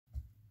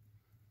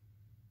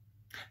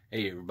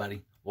Hey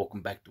everybody,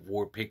 welcome back to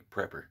War Pig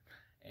Prepper.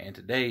 And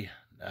today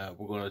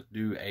we're going to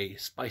do a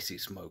spicy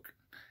smoke.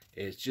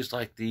 It's just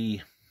like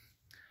the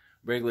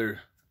regular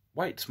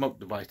white smoke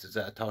devices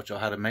that I taught y'all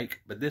how to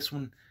make, but this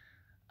one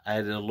I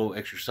added a little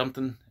extra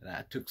something and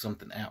I took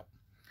something out.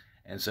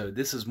 And so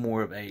this is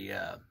more of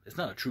a, it's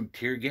not a true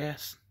tear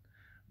gas,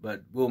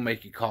 but will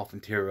make you cough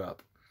and tear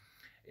up.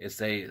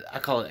 I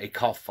call it a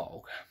cough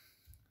fog,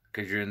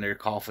 because you're in there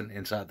coughing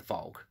inside the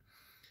fog.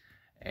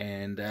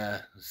 And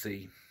let's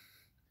see.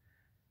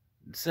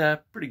 It's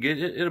pretty good.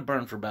 It'll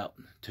burn for about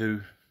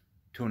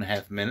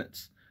 2.5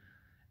 minutes.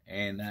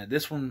 And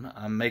this one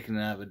I'm making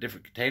out of a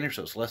different container,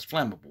 so it's less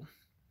flammable,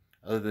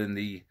 other than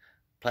the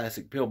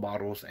plastic pill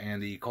bottles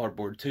and the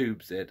cardboard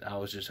tubes that I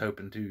was just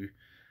hoping to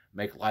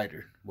make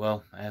lighter.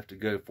 Well, I have to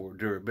go for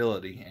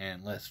durability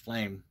and less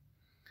flame,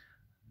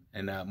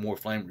 and more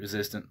flame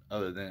resistant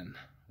other than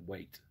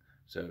weight.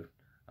 So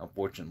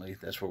unfortunately,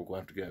 that's where we're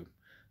going to have to go.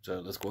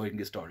 So let's go ahead and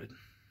get started.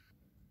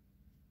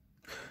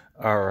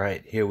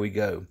 Alright, here we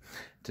go.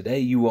 Today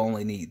you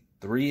only need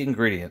 3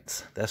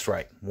 ingredients. That's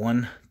right,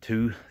 1,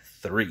 2,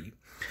 3.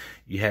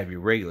 You have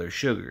your regular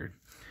sugar,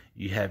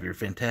 you have your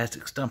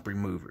fantastic stump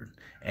remover,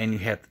 and you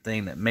have the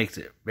thing that makes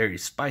it very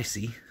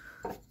spicy.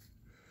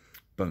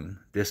 Boom,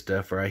 this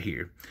stuff right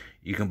here.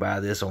 You can buy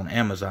this on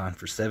Amazon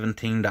for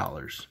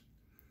 $17.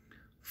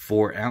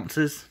 4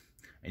 ounces,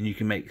 and you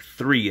can make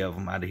 3 of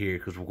them out of here,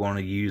 because we're going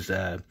to use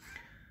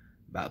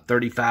about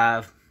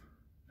 35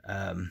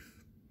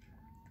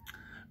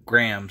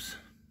 grams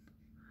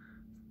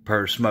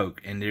per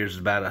smoke, and there's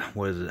about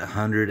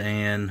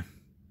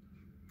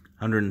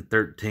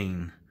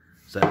 113.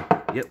 So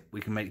yep,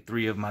 we can make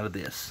 3 of them out of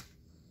this.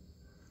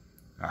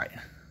 All right,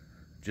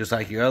 just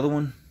like your other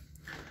one,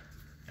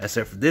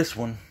 except for this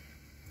one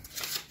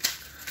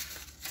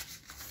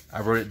I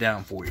wrote it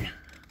down for you.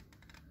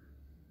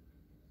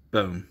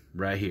 Boom,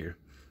 right here.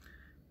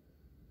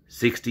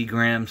 60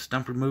 grams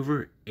stump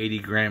remover, 80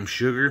 grams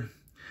sugar.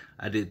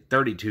 I did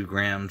 32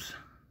 grams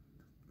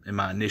in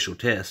my initial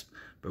test,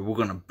 but we're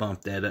going to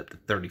bump that up to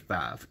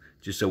 35,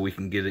 just so we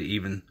can get an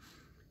even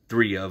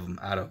 3 of them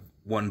out of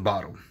 1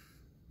 bottle.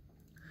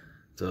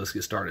 So let's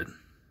get started.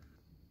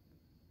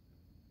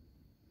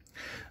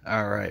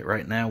 Alright,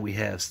 right now we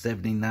have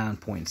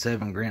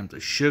 79.7 grams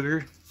of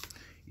sugar.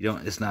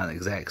 It's not an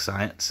exact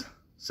science.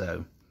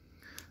 So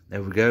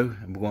there we go,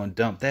 and we're going to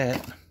dump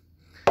that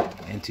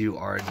into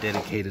our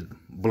dedicated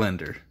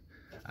blender.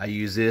 I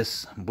use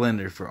this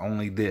blender for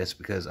only this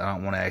because I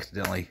don't want to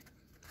accidentally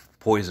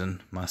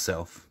poison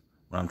myself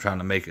when I'm trying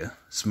to make a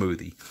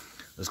smoothie.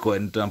 Let's go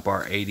ahead and dump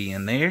our 80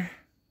 in there.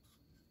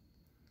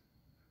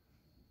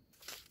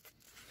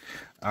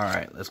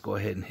 Alright, let's go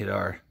ahead and hit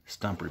our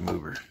stump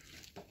remover.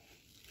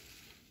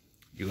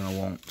 You're going to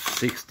want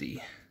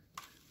 60.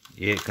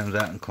 Yeah, it comes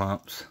out in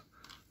clumps,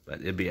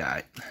 but it'll be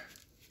alright.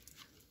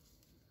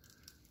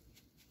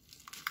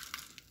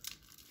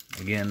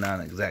 Again,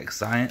 not an exact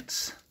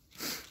science.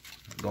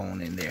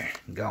 Going in there.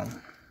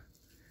 Gone.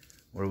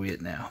 Where are we at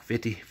now?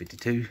 50,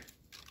 52.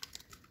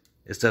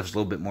 This stuff's a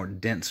little bit more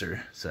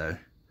denser, so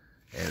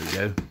there we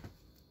go.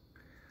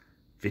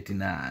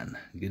 59.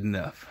 Good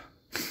enough.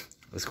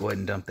 Let's go ahead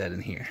and dump that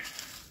in here.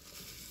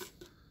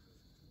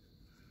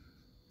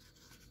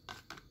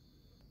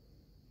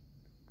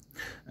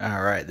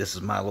 Alright, this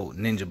is my little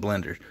ninja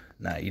blender.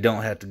 Now, you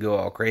don't have to go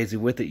all crazy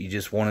with it. You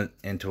just want it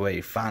into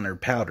a finer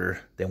powder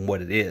than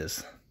what it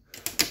is.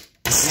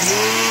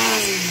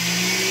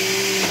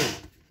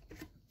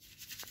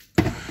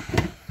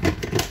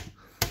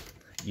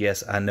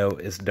 Yes, I know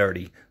it's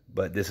dirty,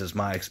 but this is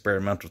my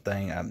experimental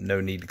thing. I have no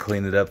need to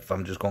clean it up if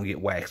I'm just going to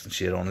get wax and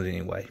shit on it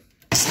anyway.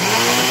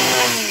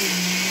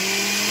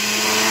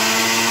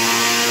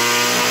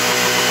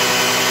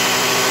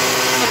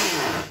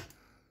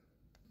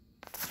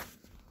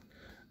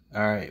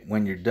 Alright,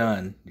 when you're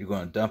done, you're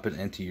going to dump it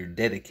into your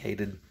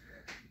dedicated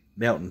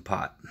melting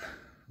pot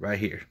right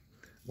here.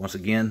 Once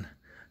again,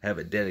 have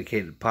a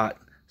dedicated pot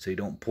so you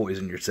don't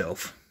poison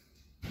yourself.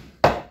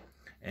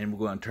 And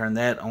we're going to turn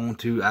that on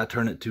to, I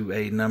turn it to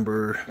a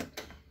number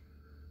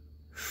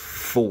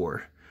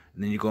 4.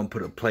 And then you're going to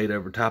put a plate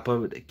over top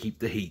of it to keep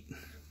the heat.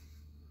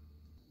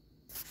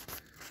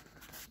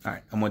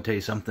 Alright, I'm going to tell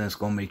you something that's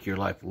going to make your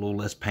life a little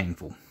less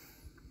painful.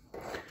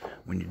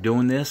 When you're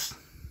doing this,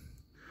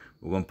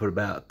 we're going to put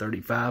about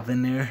 35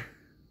 in there.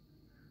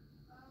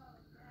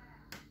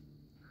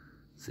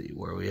 Let's see,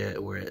 where are we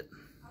at? We're at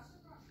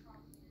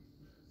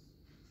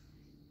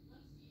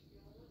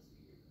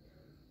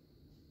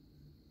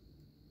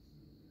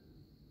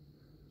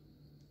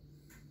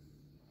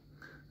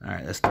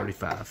alright, that's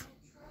 35.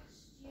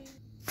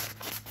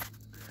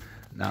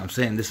 Now I'm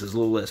saying this is a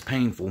little less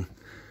painful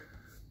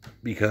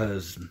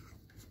because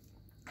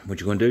what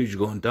you're going to do is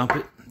you're going to dump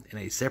it in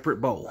a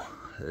separate bowl,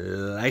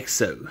 like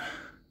so.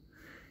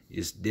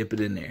 Just dip it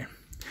in there.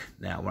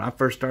 Now, when I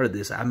first started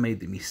this, I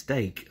made the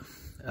mistake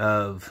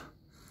of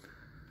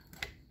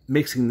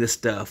mixing this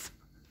stuff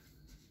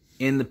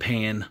in the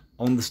pan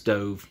on the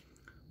stove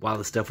while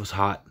the stuff was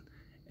hot,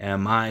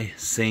 and my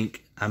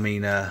sink,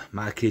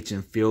 my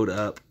kitchen filled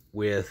up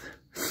with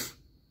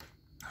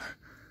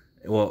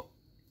well,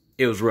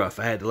 it was rough.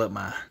 I had to let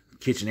my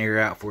kitchen air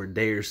out for a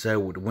day or so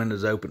with the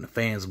windows open, the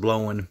fans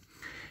blowing,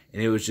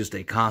 and it was just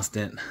a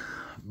constant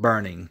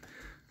burning,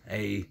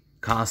 a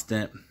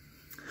constant,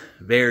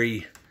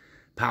 very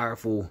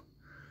powerful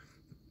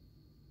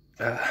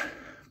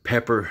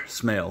pepper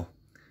smell.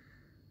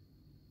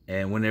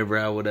 And whenever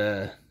I would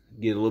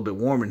get a little bit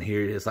warm in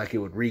here, it's like it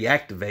would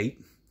reactivate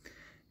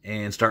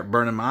and start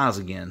burning my eyes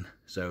again.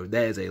 So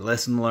that is a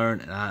lesson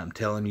learned, and I am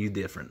telling you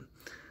different.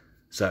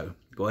 So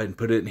go ahead and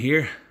put it in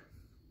here,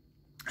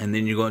 and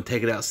then you're going to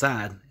take it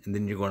outside, and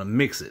then you're going to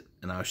mix it,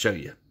 and I'll show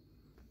you.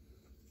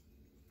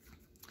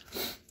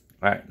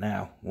 Alright,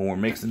 now when we're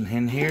mixing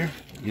in here,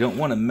 you don't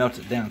want to melt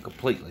it down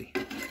completely.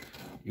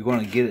 You're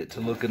going to get it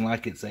to looking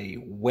like it's a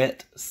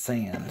wet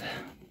sand.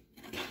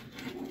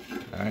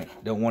 Alright,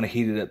 don't want to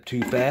heat it up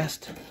too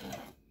fast,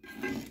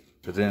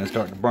 because then it'll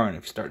start to burn.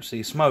 If you start to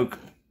see smoke,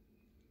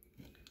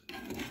 you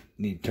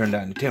need to turn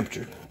down the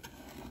temperature.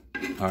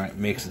 Alright,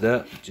 mix it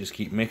up. Just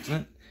keep mixing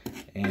it.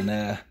 And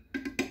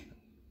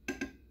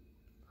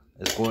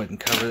let's go ahead and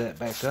cover that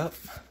back up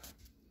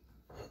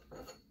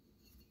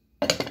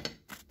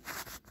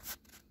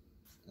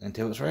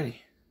until it's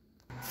ready.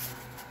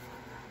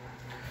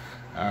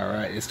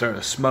 Alright, it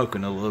started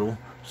smoking a little,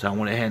 so I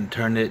went ahead and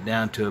turned it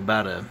down to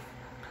about a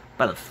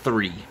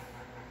 3.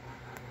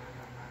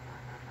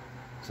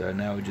 So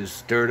now we just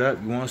stir it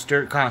up. You want to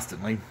stir it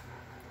constantly.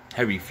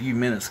 Every few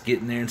minutes, get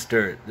in there and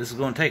stir it. This is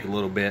going to take a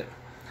little bit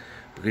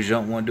because you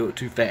don't want to do it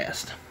too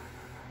fast.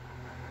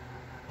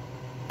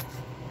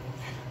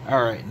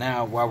 Alright,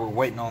 now while we're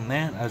waiting on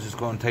that, I was just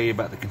going to tell you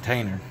about the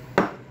container.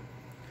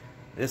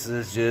 This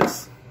is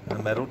just a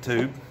metal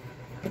tube.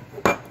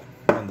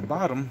 On the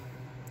bottom,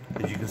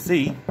 as you can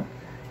see,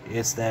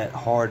 it's that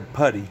hard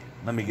putty.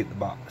 Let me get the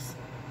box.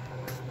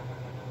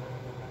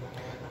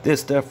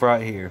 This stuff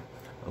right here,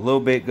 a little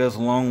bit goes a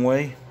long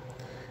way.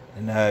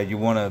 And you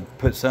want to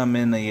put some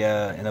in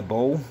a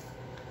bowl,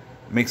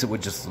 mix it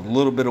with just a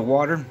little bit of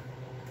water,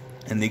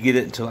 and then get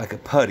it into like a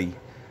putty,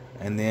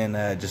 and then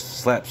just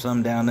slap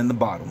some down in the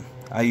bottom.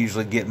 I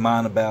usually get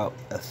mine about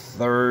a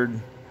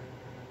third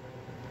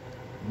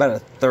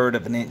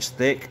of an inch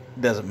thick.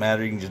 Doesn't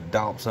matter, you can just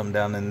dollop some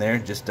down in there.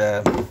 Just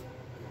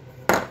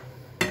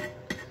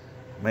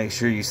make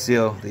sure you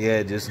seal the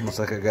edges. Looks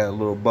like I got a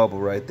little bubble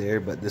right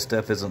there, but this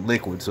stuff isn't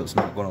liquid, so it's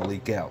not going to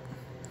leak out,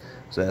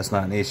 so that's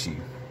not an issue.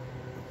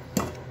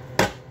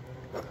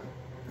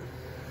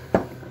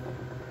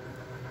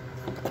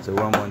 So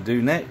what I'm going to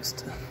do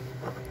next,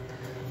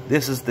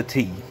 this is the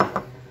tea.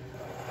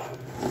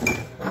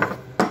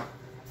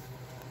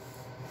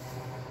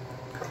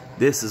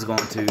 This is going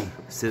to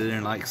sit in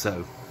there like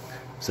so.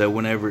 So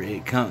whenever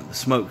the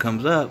smoke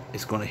comes up,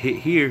 it's going to hit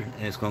here,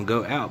 and it's going to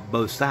go out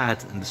both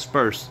sides and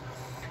disperse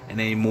in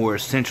a more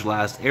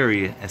centralized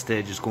area instead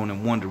of just going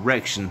in one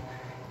direction.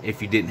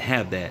 If you didn't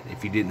have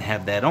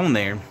that, on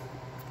there,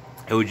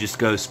 it would just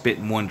go spit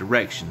in one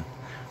direction.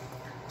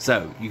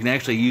 So you can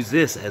actually use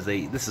this as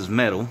this is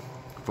metal,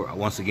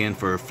 once again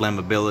for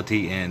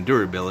flammability and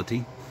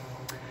durability.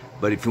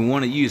 But if you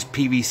want to use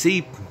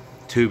PVC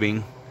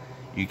tubing,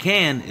 you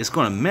can. It's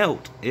going to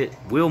melt. It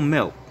will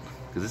melt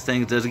because this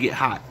thing doesn't get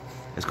hot.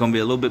 It's going to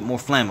be a little bit more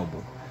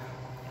flammable,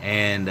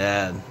 and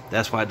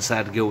that's why I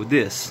decided to go with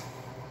this.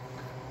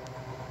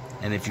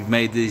 And if you've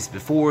made these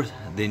before,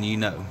 then you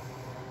know.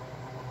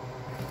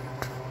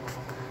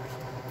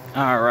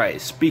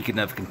 Alright, speaking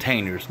of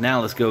containers, now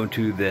let's go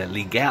into the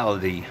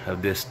legality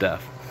of this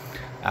stuff.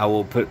 I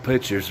will put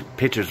pictures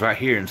right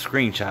here and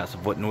screenshots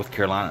of what North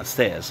Carolina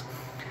says.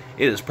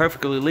 It is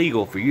perfectly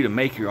legal for you to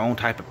make your own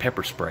type of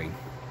pepper spray.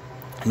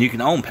 And you can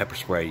own pepper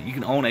spray. You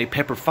can own a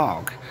pepper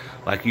fog,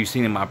 like you've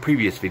seen in my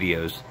previous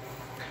videos.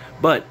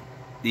 But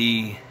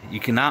you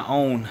cannot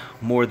own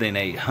more than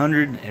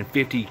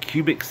 150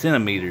 cubic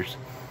centimeters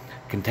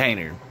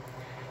container.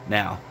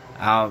 Now,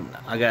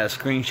 I got a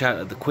screenshot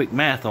of the quick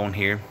math on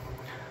here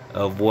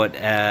of what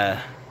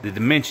the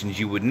dimensions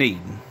you would need.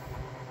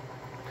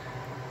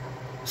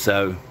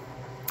 So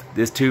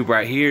this tube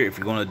right here, if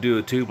you're going to do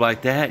a tube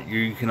like that,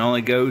 you can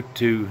only go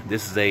to,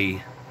 this is a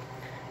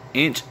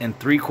 1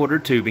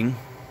 3/4 tubing,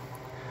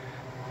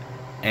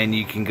 and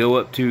you can go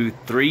up to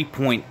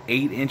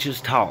 3.8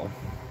 inches tall.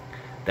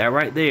 That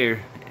right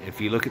there, if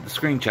you look at the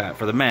screenshot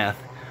for the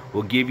math,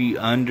 will give you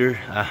under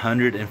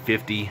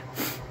 150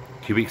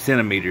 cubic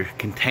centimeter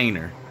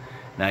container.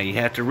 Now you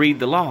have to read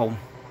the law,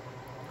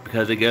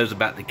 because it goes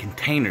about the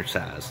container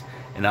size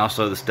and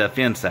also the stuff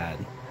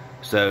inside.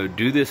 So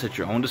do this at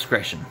your own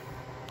discretion.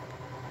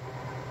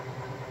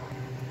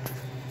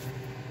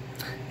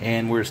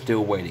 And we're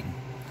still waiting.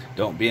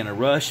 Don't be in a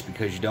rush,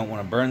 because you don't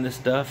want to burn this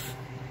stuff,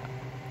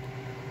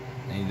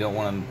 and you don't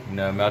want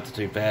to, melt it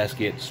too fast,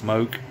 get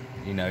smoke.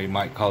 You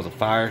might cause a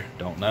fire.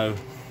 Don't know.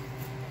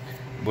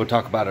 We'll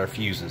talk about our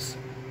fuses.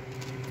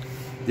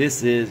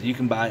 This is, you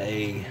can buy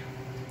a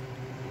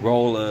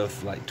roll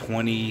of like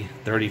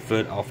 20-30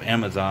 foot off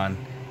Amazon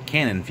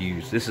Cannon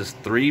fuse. This is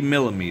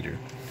 3mm.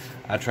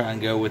 I try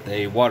and go with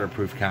a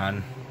waterproof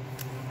kind.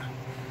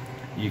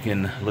 You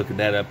can look at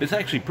that up. It's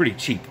actually pretty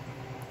cheap.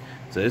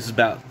 So this is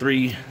about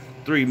 3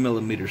 3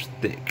 millimeters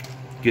thick.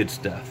 Good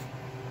stuff.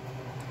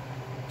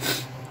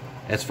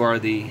 As far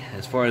as the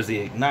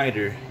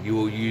igniter, you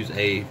will use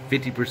a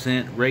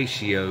 50%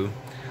 ratio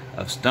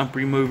of stump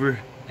remover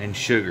and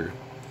sugar.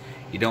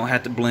 You don't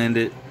have to blend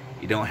it.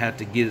 You don't have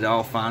to get it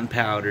all fine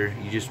powder.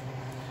 You just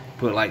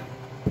put like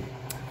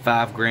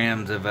 5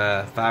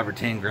 or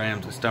 10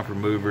 grams of stump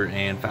remover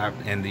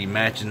and the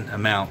matching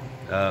amount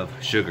of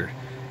sugar.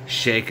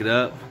 Shake it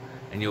up,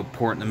 and you'll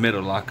pour it in the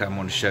middle like I'm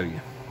going to show you.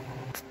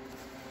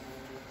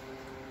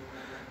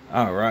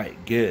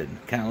 Alright, good.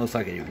 Kind of looks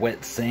like a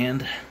wet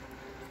sand.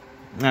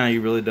 Now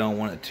you really don't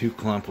want it too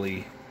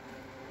clumpy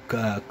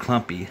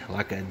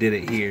like I did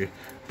it here,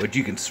 but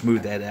you can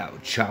smooth that out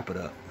and chop it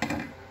up.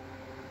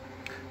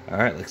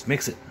 Alright, let's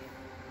mix it.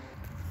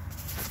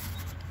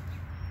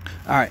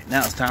 Alright, now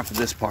it's time for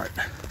this part.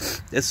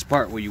 This is the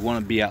part where you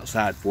want to be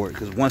outside for it,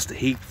 because once the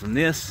heat from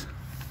this,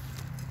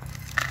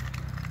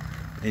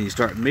 and you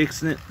start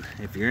mixing it,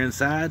 if you're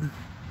inside,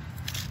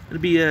 it'll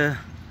be a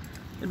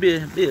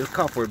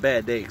call for a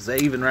bad day, because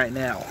even right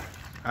now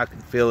I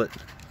can feel it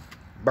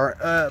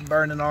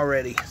burning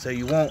already. So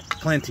you want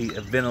plenty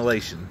of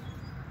ventilation.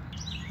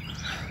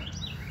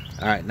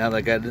 Alright, now that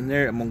I got it in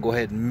there, I'm gonna go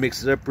ahead and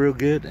mix it up real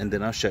good, and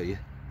then I'll show you.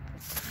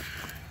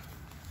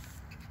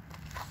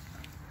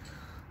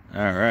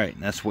 Alright,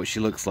 that's what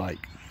she looks like.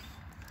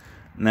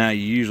 Now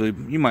you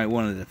might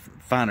want a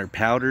finer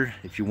powder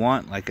if you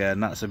want, like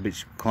not so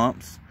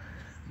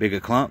bigger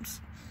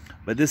clumps.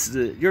 But this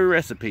is your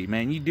recipe,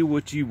 man. You do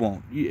what you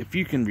want. If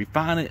you can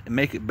refine it and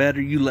make it better,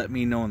 you let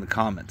me know in the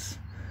comments,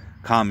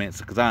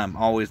 because I'm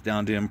always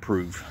down to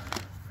improve.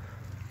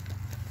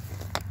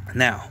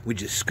 Now we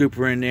just scoop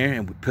her in there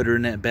and we put her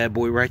in that bad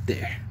boy right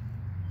there.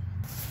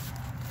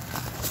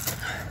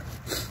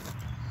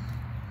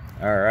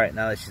 Alright,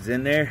 now that she's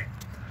in there,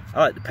 I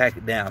like to pack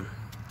it down.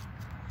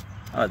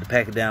 I like to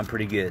pack it down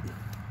pretty good.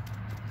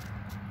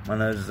 My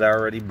nose is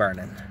already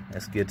burning.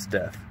 That's good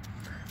stuff.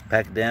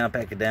 Pack it down,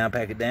 pack it down,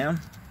 pack it down.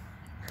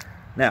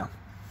 Now,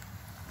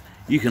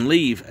 you can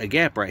leave a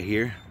gap right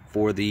here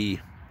for the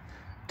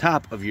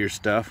top of your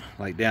stuff,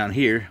 like down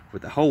here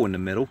with the hole in the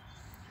middle.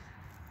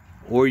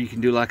 Or you can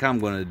do like I'm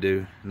going to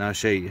do, and I'll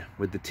show you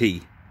with the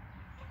T.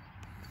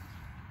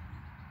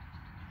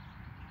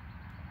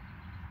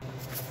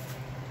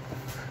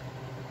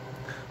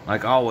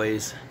 Like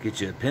always,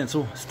 get you a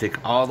pencil, stick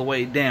all the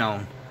way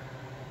down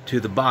to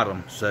the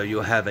bottom, so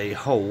you'll have a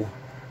hole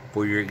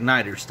for your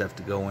igniter stuff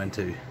to go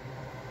into.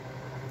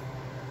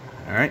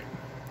 Alright,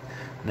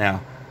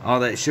 now all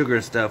that sugar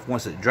and stuff,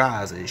 once it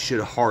dries, it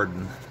should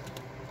harden,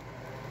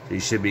 so you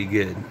should be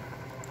good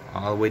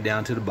all the way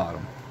down to the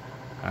bottom.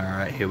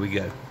 Alright, here we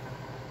go.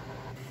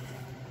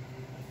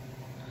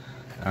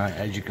 Alright,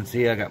 as you can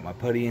see, I got my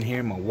putty in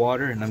here, my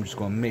water, and I'm just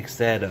going to mix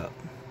that up.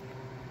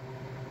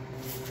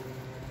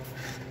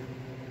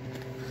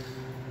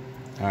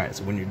 Alright,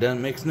 so when you're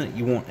done mixing it,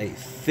 you want a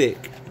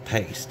thick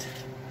paste.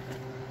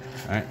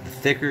 Alright, the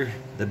thicker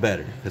the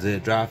better, because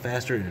it'll dry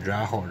faster and it'll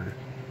dry harder,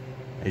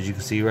 as you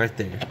can see right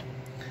there.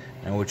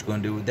 Now what you're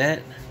going to do with that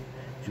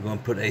is you're going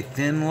to put a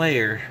thin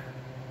layer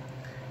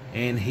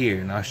in here,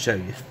 and I'll show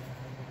you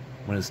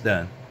when it's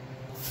done.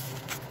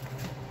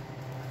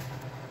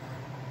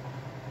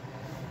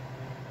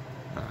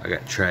 Oh, I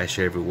got trash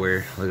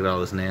everywhere. Look at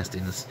all this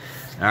nastiness.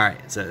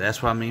 Alright, so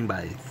that's what I mean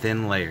by a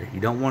thin layer. You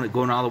don't want it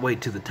going all the way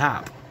to the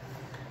top,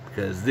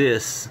 because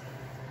this,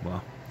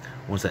 well,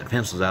 once that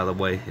pencil's out of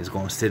the way, is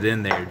going to sit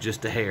in there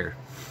just a hair.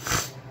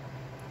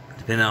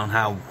 Depending on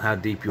how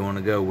deep you want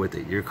to go with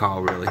it, your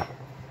call really.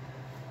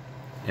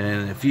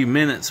 And in a few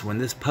minutes, when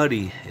this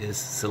putty is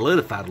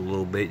solidified a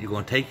little bit, you're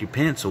going to take your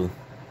pencil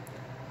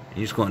and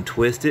you're just going to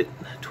twist it,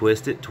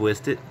 twist it,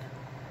 twist it.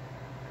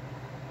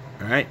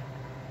 Alright,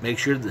 make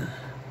sure that,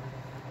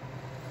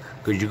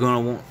 because you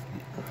don't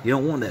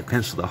want that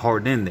pencil to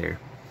harden in there,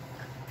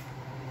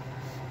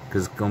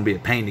 because it's going to be a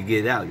pain to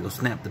get it out. You'll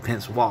snap the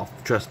pencil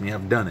off. Trust me,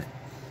 I've done it.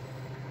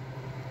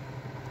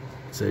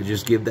 So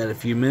just give that a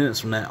few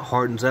minutes. When that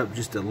hardens up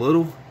just a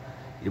little,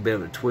 you'll be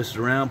able to twist it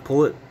around,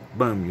 pull it,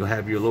 boom, you'll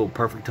have your little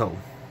perfect hole.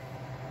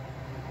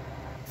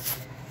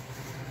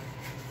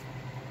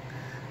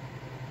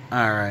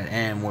 Alright,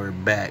 and we're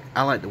back.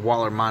 I like to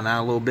waller mine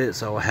out a little bit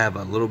so I'll have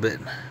a little bit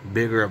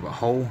bigger of a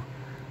hole,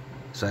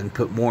 so I can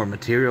put more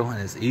material,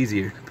 and it's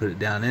easier to put it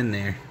down in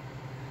there.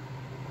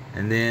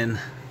 And then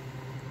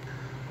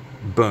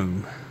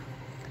boom,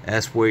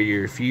 that's where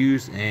your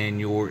fuse and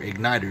your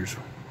igniter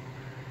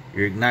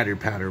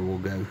powder will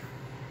go.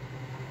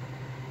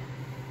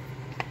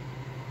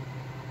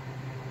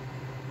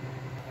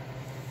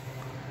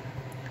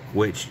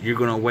 Which you're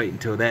going to wait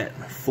until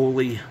that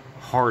fully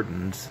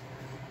hardens.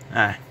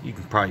 You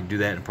can probably do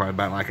that in probably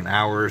about like an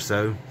hour or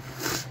so,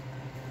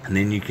 and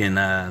then you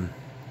can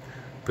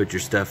put your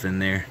stuff in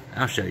there.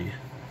 I'll show you.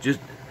 Just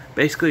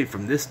basically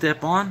from this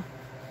step on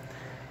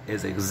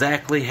is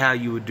exactly how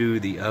you would do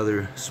the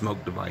other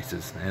smoke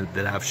devices, and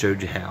that I've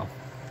showed you how.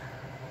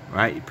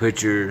 Right, you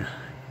put your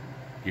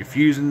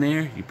fuse in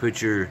there, you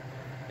put your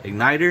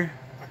igniter,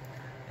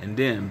 and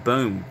then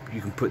boom,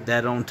 you can put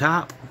that on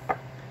top.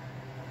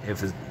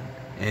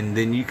 and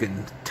then you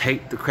can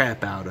tape the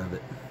crap out of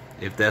it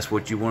if that's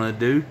what you want to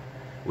do,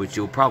 which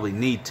you'll probably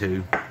need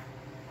to.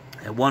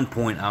 At one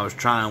point I was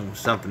trying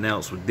something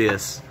else with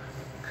this,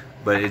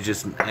 but it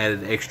just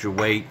added extra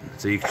weight,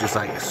 so you can just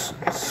like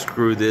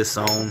screw this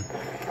on.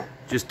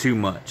 Just too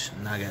much,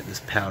 and I got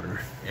this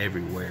powder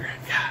everywhere.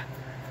 God,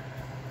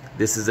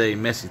 this is a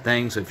messy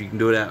thing, so if you can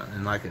do it out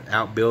in like an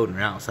outbuilding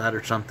or outside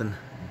or something,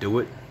 do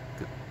it.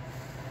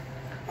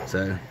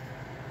 So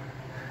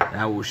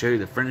now we'll show you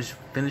the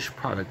finished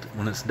product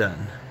when it's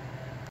done.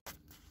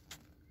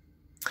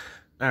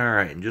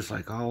 Alright, and just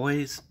like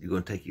always, you're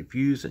going to take your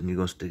fuse and you're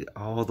going to stick it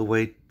all the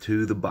way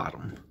to the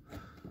bottom.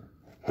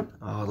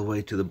 All the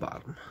way to the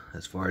bottom,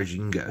 as far as you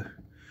can go.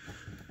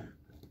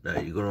 Now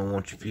you're going to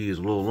want your fuse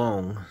a little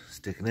long,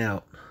 sticking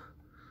out.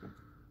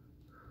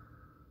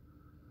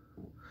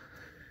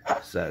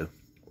 So,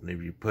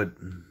 whenever you put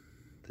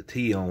the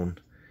T on,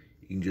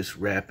 you can just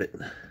wrap it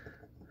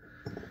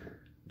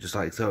just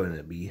like so, and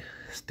it'll be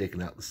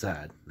sticking out the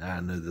side. Now I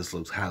know this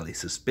looks highly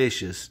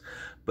suspicious,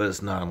 but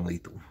it's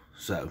non-lethal.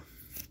 So,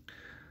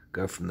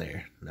 go from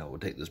there. Now we'll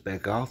take this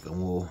back off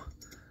and we'll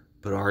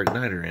put our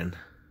igniter in.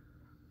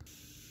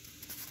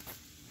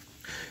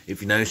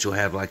 If you notice, you'll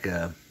have like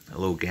a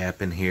little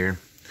gap in here,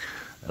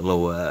 a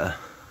little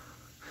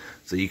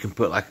so you can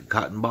put like a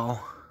cotton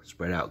ball,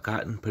 spread out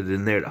cotton, put it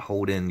in there to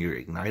hold in your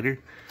igniter.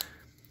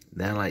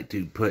 Then I like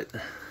to put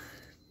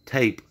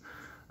tape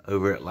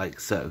over it like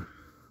so,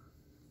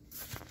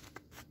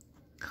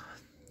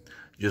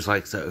 just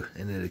like so,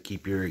 and it'll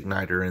keep your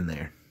igniter in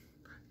there.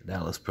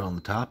 Now let's put on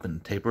the top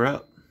and tape her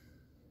up.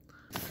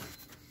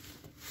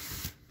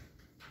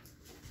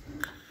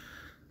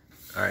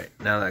 Alright,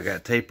 now that I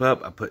got tape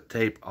up, I put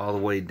tape all the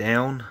way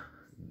down.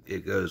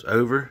 It goes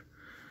over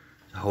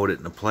to hold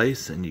it in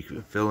place, and you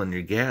can fill in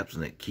your gaps,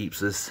 and it keeps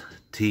this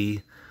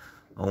T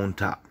on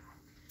top.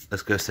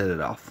 Let's go set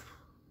it off.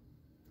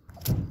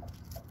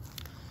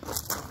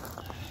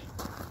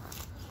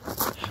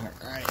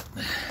 Alright,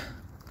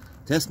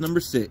 test number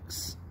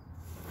 6.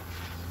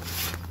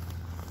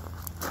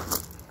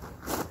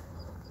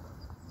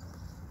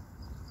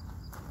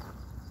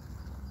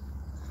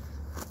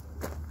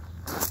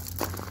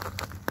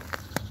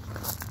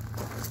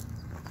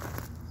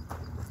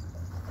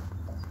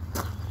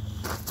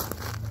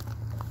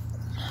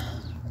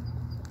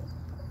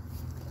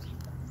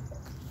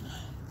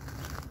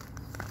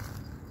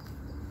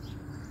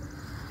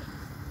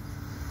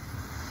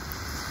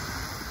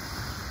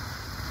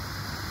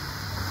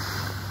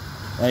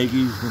 As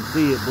you can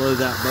see, it blows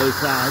out both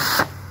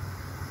sides.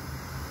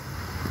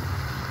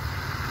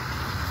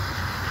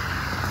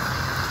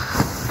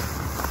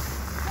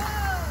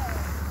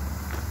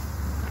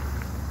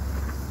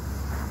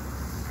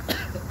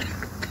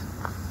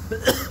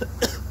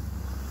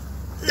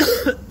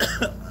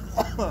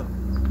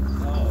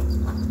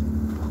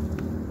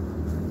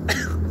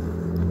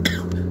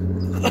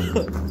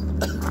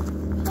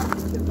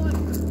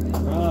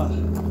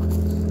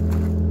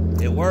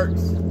 It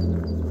works.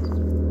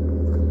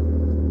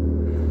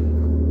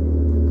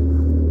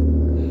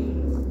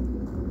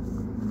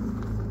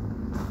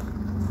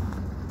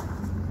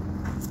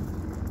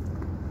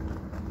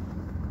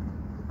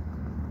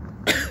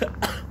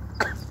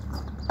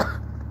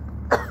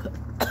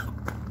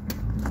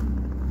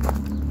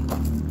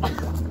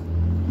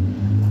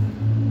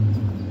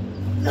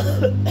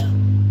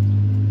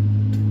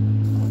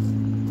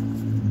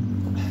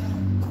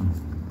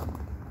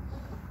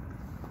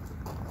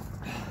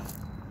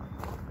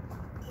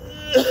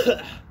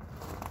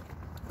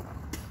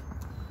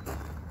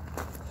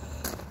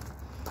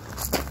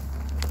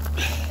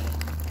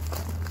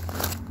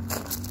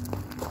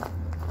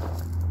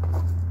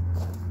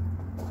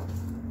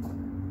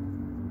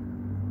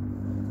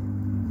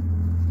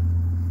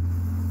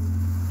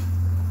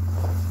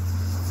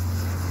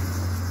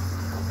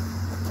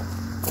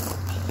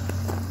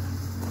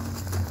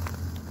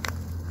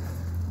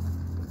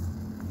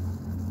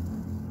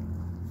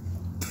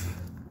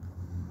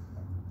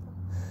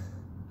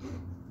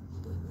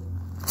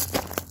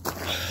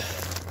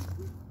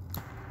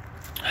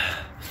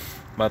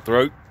 My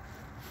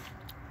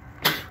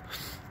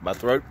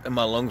throat and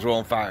my lungs were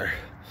on fire.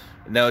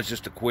 And now it's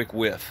just a quick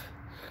whiff.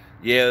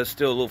 Yeah, it's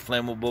still a little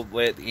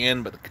flammable at the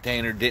end, but the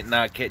container did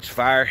not catch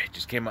fire. It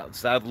just came out the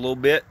side a little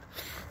bit.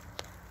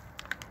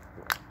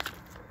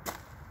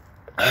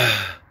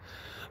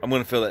 I'm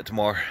gonna feel that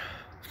tomorrow.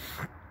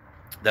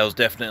 That was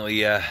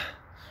definitely a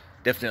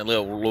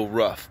little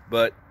rough,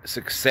 but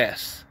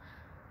success.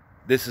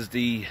 This is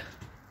the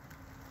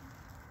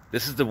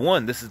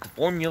one. This is the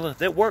formula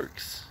that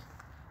works.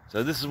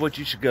 So this is what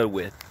you should go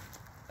with.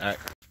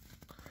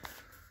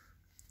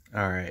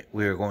 Alright,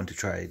 we are going to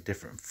try a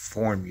different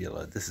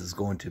formula. This is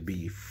going to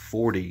be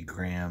 40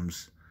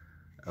 grams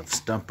of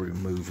stump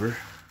remover.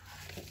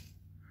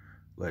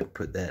 Go ahead and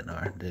put that in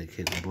our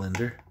dedicated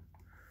blender.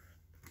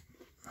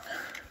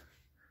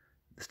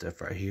 This stuff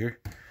right here.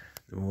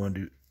 Then we want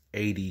to do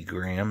 80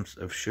 grams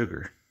of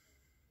sugar.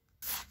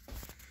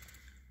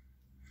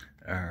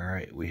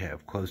 Alright, we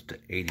have close to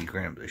 80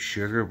 grams of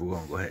sugar. We're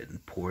going to go ahead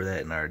and pour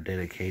that in our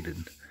dedicated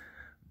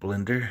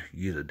blender,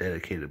 use a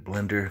dedicated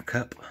blender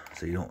cup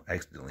so you don't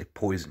accidentally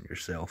poison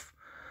yourself.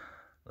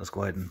 Let's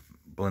go ahead and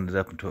blend it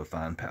up into a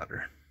fine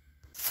powder.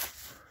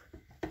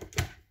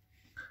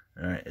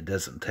 Alright, it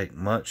doesn't take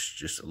much,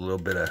 just a little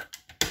bit of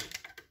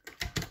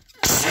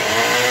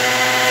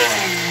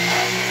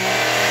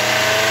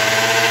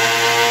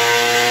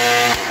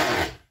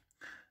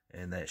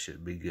and that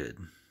should be good.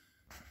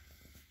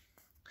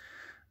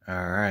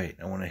 Alright,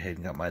 I went ahead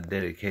and got my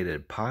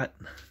dedicated pot.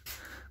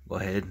 Go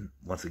ahead,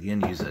 once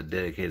again, use a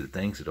dedicated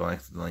thing so don't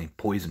accidentally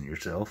poison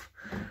yourself.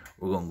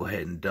 We're going to go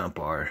ahead and dump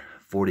our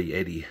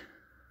 4080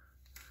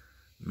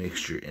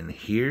 mixture in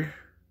here.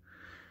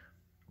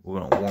 We're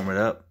going to warm it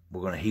up.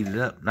 We're going to heat it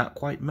up. Not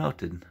quite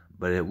melted,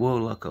 but it will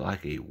look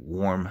like a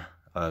warm,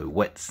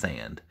 wet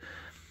sand.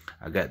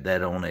 I got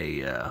that on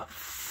a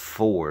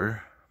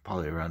 4,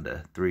 probably around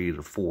a 3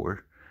 to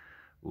 4.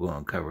 We're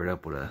going to cover it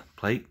up with a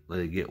plate,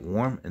 let it get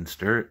warm, and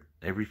stir it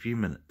every few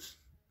minutes.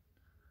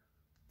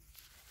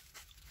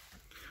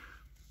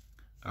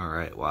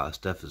 Alright, while the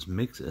stuff is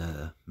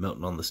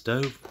melting on the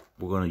stove,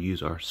 we're going to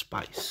use our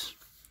spice.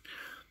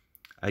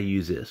 I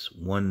use this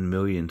 1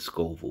 million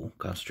Scoville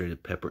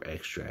concentrated pepper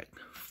extract,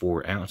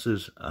 4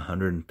 ounces,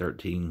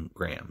 113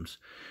 grams.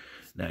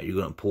 Now you're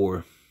going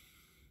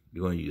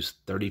to use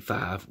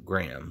 35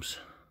 grams.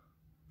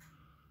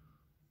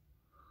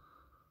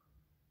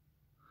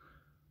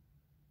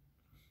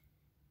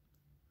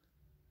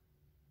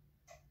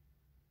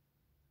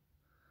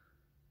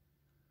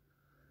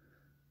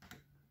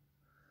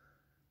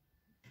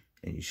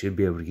 And you should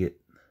be able to get,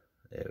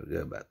 there we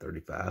go, about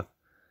 35.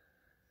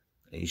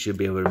 And you should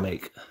be able to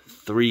make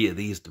 3 of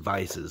these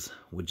devices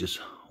with just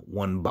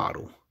 1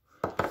 bottle.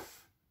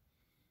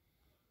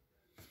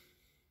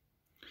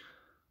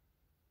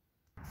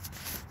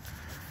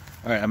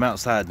 Alright, I'm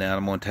outside now and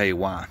I'm going to tell you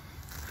why.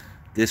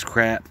 This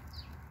crap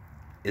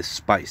is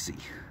spicy.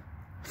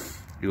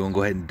 You're going to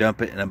go ahead and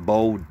dump it in a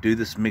bowl. Do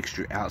this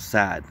mixture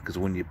outside, because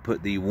when you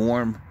put the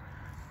warm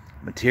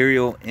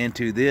material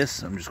into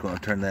this, I'm just going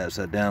to turn that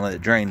upside down, let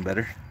it drain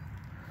better.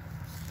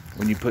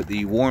 When you put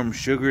the warm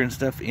sugar and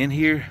stuff in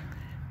here,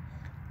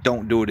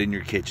 don't do it in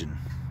your kitchen,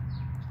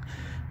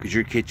 because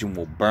your kitchen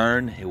will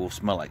burn. It will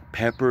smell like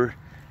pepper,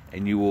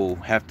 and you will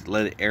have to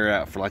let it air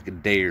out for like a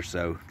day or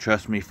so.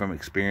 Trust me from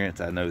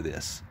experience, I know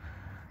this.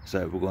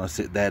 So we're going to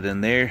sit that in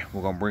there.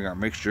 We're going to bring our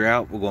mixture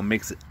out. We're going to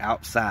mix it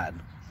outside.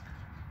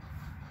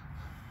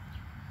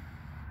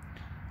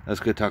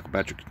 Let's go talk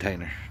about your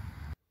container.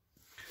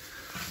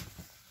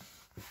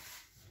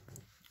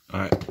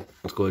 Alright,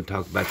 let's go ahead and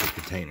talk about your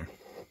container.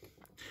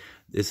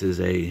 This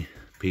is a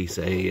piece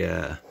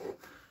of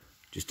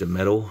just a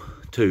metal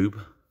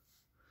tube.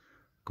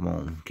 Come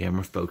on,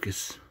 camera,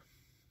 focus.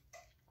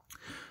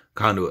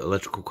 Conduit,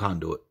 electrical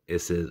conduit. It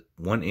says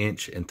 1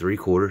 inch and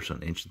 3/4, so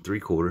 1 inch and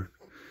 3/4.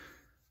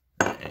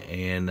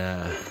 And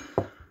the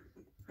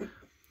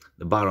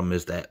bottom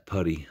is that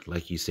putty,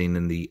 like you seen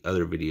in the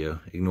other video.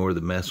 Ignore the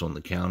mess on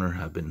the counter.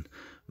 I've been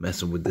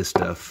messing with this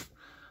stuff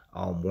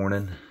all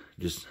morning,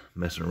 just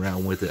messing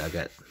around with it. I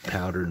got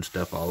powder and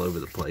stuff all over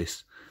the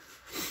place.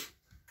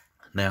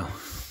 Now,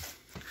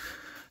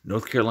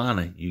 North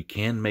Carolina, you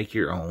can make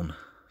your own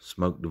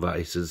smoke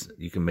devices.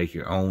 You can make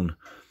your own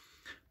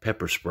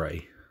pepper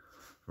spray,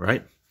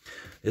 right?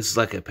 This is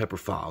like a pepper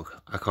fog.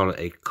 I call it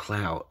a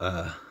cloud,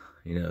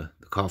 you know,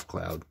 the cough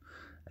cloud,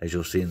 as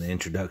you'll see in the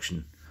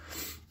introduction.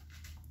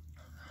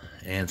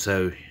 And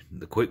so,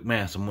 the quick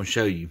math I'm going to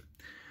show you.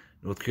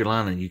 North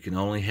Carolina, you can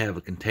only have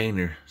a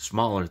container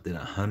smaller than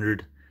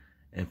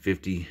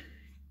 150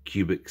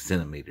 cubic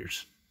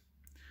centimeters.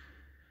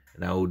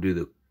 And I will do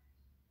the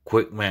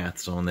quick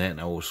maths on that,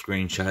 and I will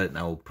screenshot it, and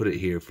I will put it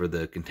here for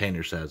the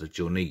container size that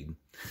you'll need.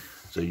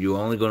 So you're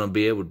only going to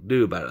be able to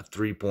do about a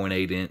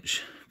 3.8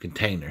 inch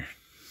container.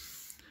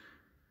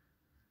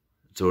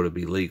 So it'll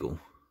be legal.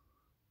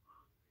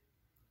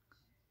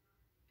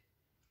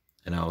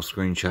 And I will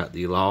screenshot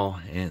the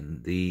law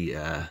and the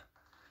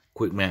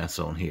quick maths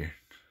on here.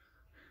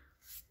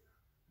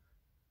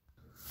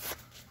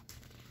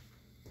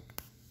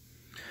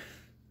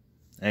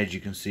 As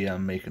you can see,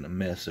 I'm making a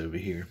mess over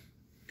here.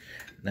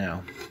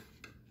 Now,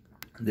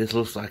 this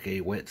looks like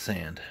a wet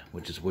sand,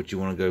 which is what you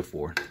want to go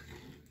for.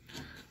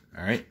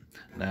 Alright,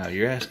 now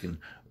you're asking,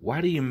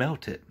 why do you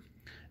melt it?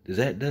 Does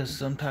that do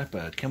some type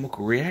of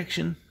chemical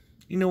reaction?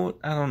 You know what?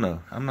 I don't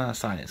know. I'm not a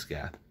science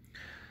guy.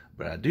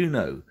 But I do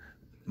know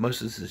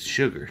most of this is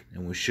sugar.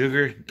 And when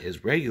sugar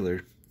is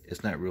regular,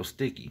 it's not real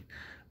sticky.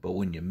 But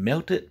when you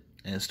melt it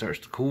and it starts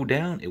to cool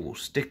down, it will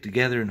stick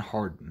together and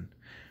harden,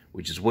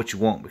 which is what you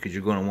want, because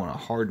you're going to want a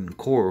hardened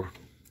core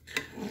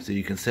so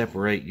you can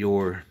separate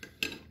your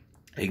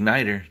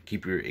igniter,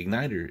 keep your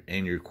igniter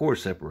and your core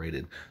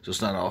separated, so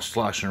it's not all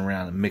sloshing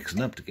around and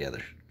mixing up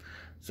together.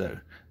 So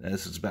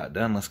this is about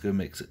done. Let's go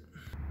mix it.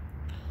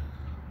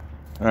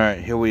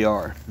 Alright, here we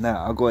are.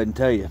 Now I'll go ahead and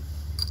tell you,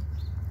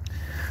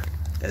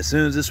 as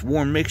soon as this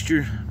warm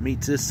mixture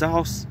meets this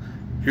sauce,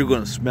 you're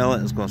going to smell it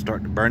and it's going to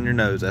start to burn your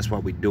nose. That's why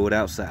we do it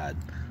outside.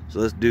 So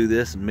let's do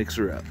this and mix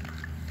her up.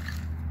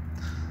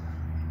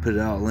 Put it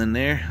all in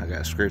there. I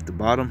gotta scrape the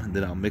bottom, and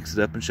then I'll mix it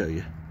up and show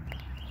you.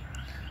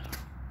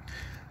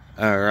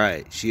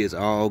 Alright, she is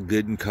all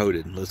good and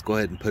coated. Let's go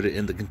ahead and put it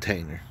in the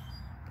container.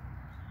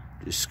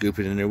 Just scoop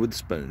it in there with a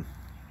spoon.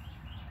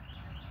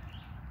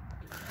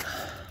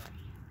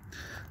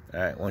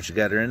 Alright, once you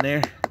got her in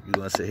there, you're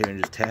going to sit here and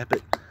just tap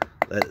it.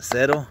 Let it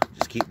settle.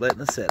 Just keep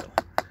letting it settle.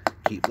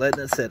 Keep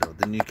letting it settle.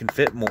 Then you can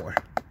fit more.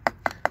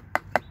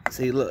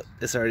 See, look,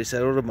 it's already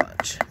settled a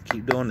bunch.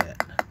 Keep doing that.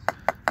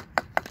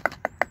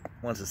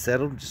 Once it's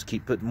settled, just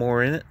keep putting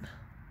more in it.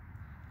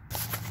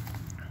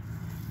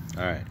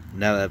 Alright,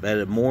 now that I've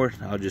added more,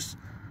 I'll just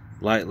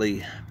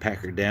lightly pack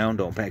her down.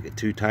 Don't pack it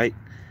too tight,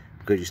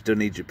 because you still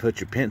need to put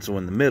your pencil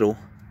in the middle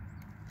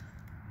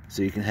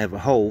so you can have a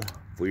hole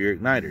for your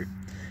igniter.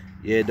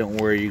 Yeah, don't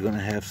worry, you're going to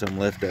have some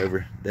left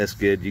over. That's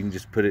good. You can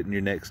just put it in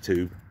your next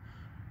tube.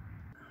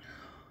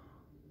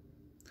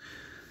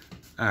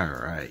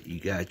 Alright, you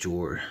got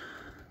your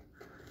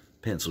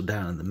pencil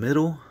down in the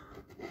middle.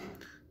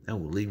 That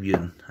will leave you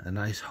in a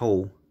nice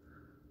hole.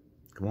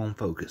 Come on,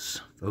 focus.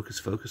 Focus,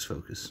 focus,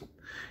 focus.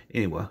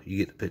 Anyway, you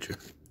get the picture.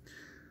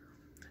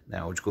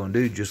 Now what you're going to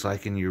do, just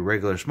like in your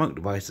regular smoke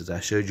devices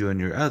I showed you in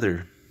the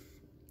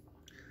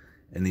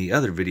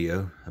other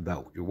video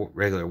about your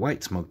regular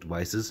white smoke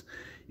devices,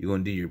 you're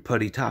going to do your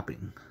putty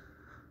topping.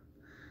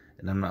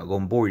 And I'm not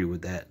going to bore you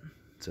with that.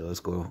 So let's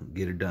go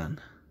get her done.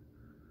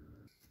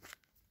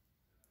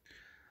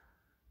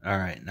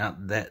 Alright, now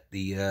that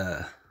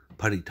the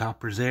putty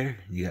topper's there,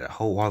 you got a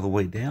hole all the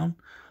way down.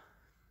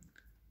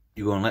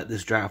 You're going to let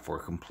this dry for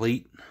a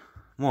complete,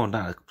 well,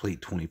 not a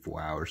complete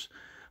 24 hours,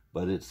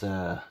 but it's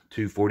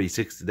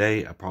 2:46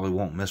 today. I probably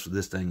won't mess with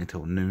this thing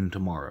until noon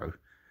tomorrow.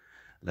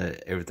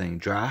 Let everything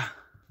dry.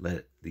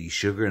 Let the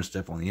sugar and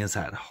stuff on the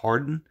inside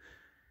harden.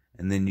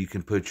 And then you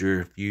can put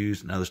your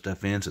fuse and other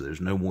stuff in so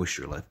there's no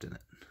moisture left in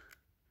it.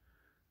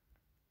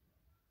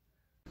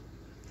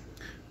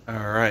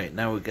 Alright,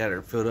 now we got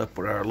her filled up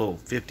with our little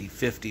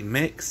 50-50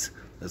 mix.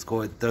 Let's go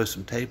ahead and throw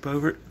some tape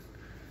over it,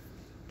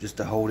 just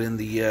to hold in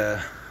the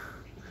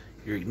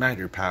your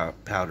igniter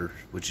powder,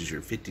 which is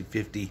your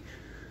 50-50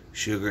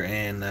 sugar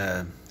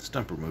and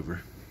stump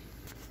remover.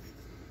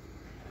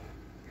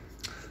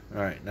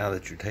 Alright, now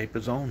that your tape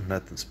is on,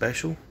 nothing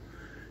special.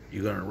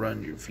 You're going to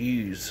run your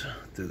fuse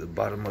through the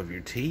bottom of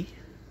your T.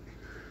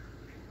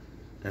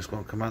 And it's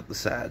going to come out the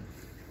side.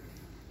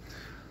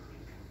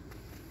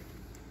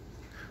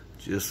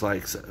 Just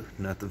like so.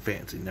 Nothing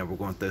fancy. Now we're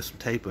going to throw some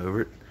tape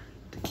over it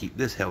to keep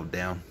this held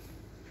down.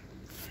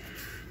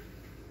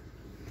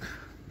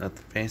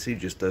 Nothing fancy.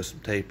 Just throw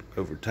some tape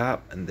over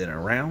top and then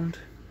around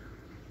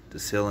to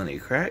seal any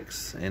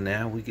cracks. And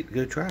now we get to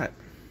go try it.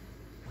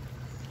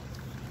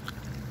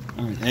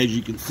 Alright, as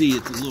you can see,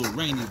 it's a little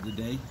rainy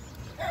today.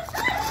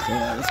 So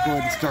let's go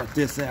ahead and start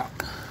this out.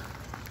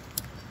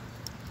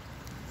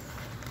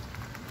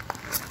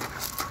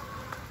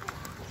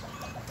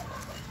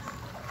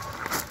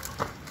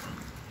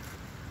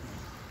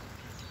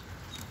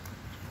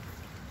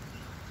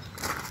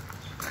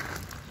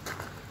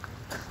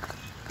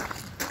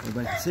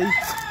 Everybody can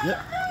see?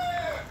 Yep.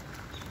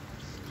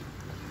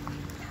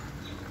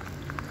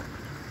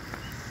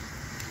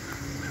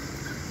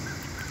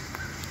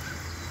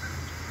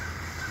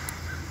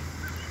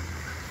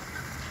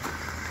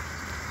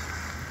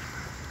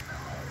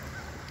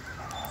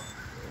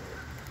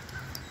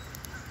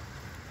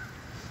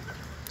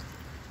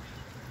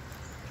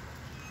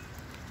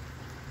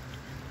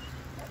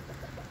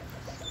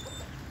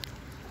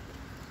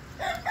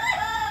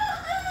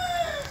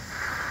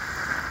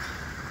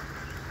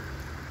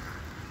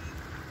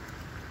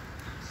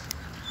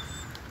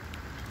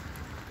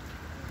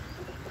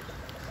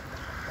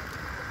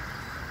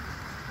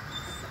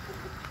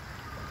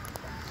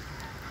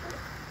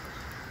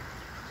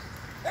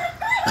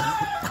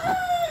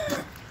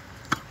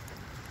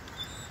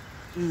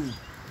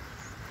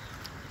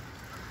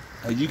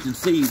 As you can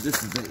see,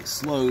 this is a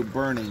slow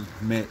burning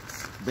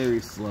mix. Very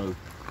slow.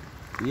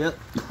 Yep.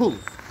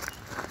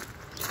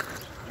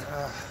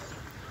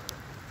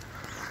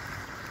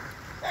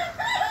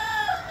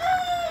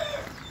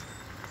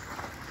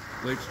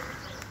 Which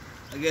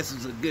I guess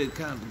is a good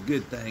kind of a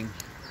good thing.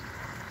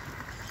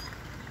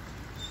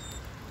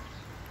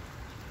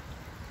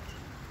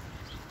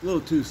 A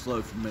little too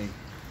slow for me.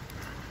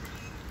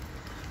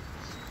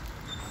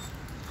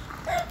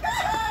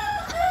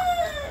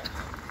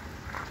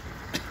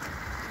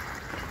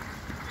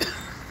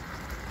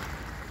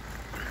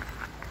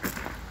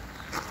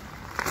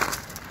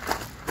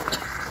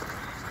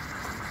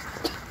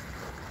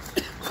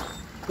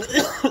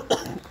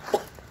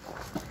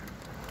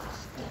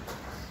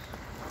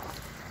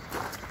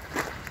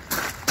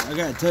 I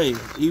gotta tell you,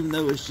 even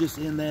though it's just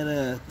in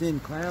that thin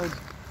cloud,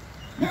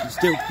 you can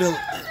still feel it.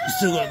 It's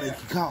still gonna make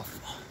you cough.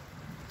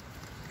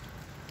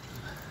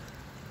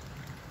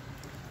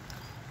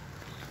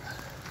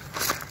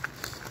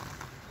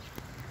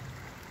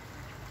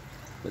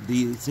 But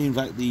it seems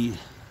like the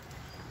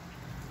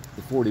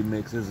 40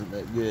 mix isn't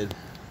that good.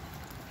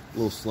 A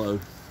little slow.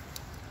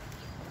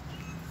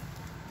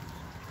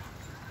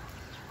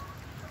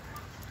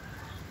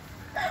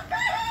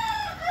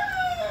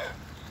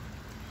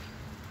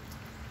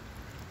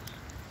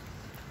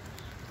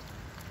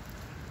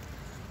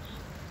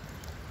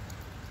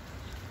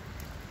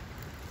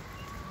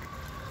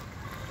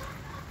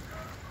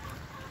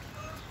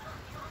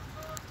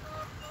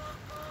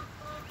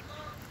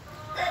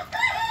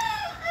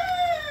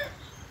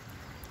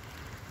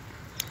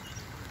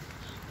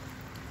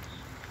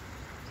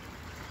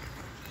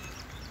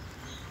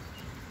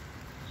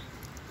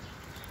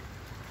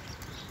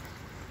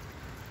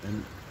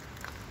 And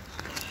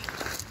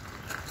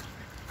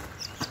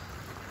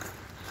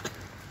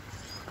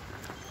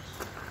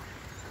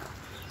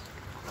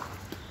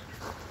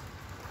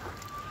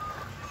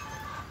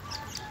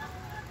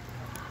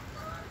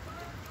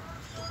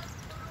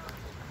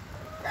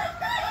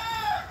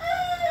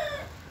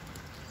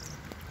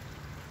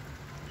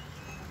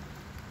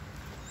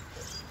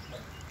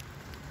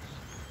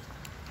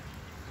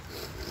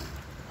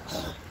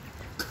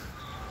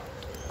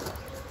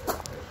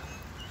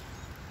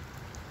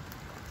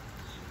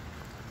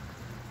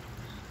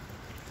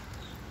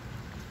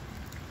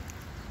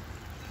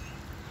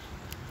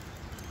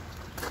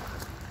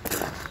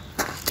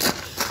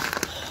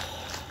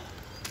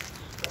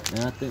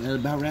I think that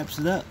about wraps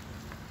it up.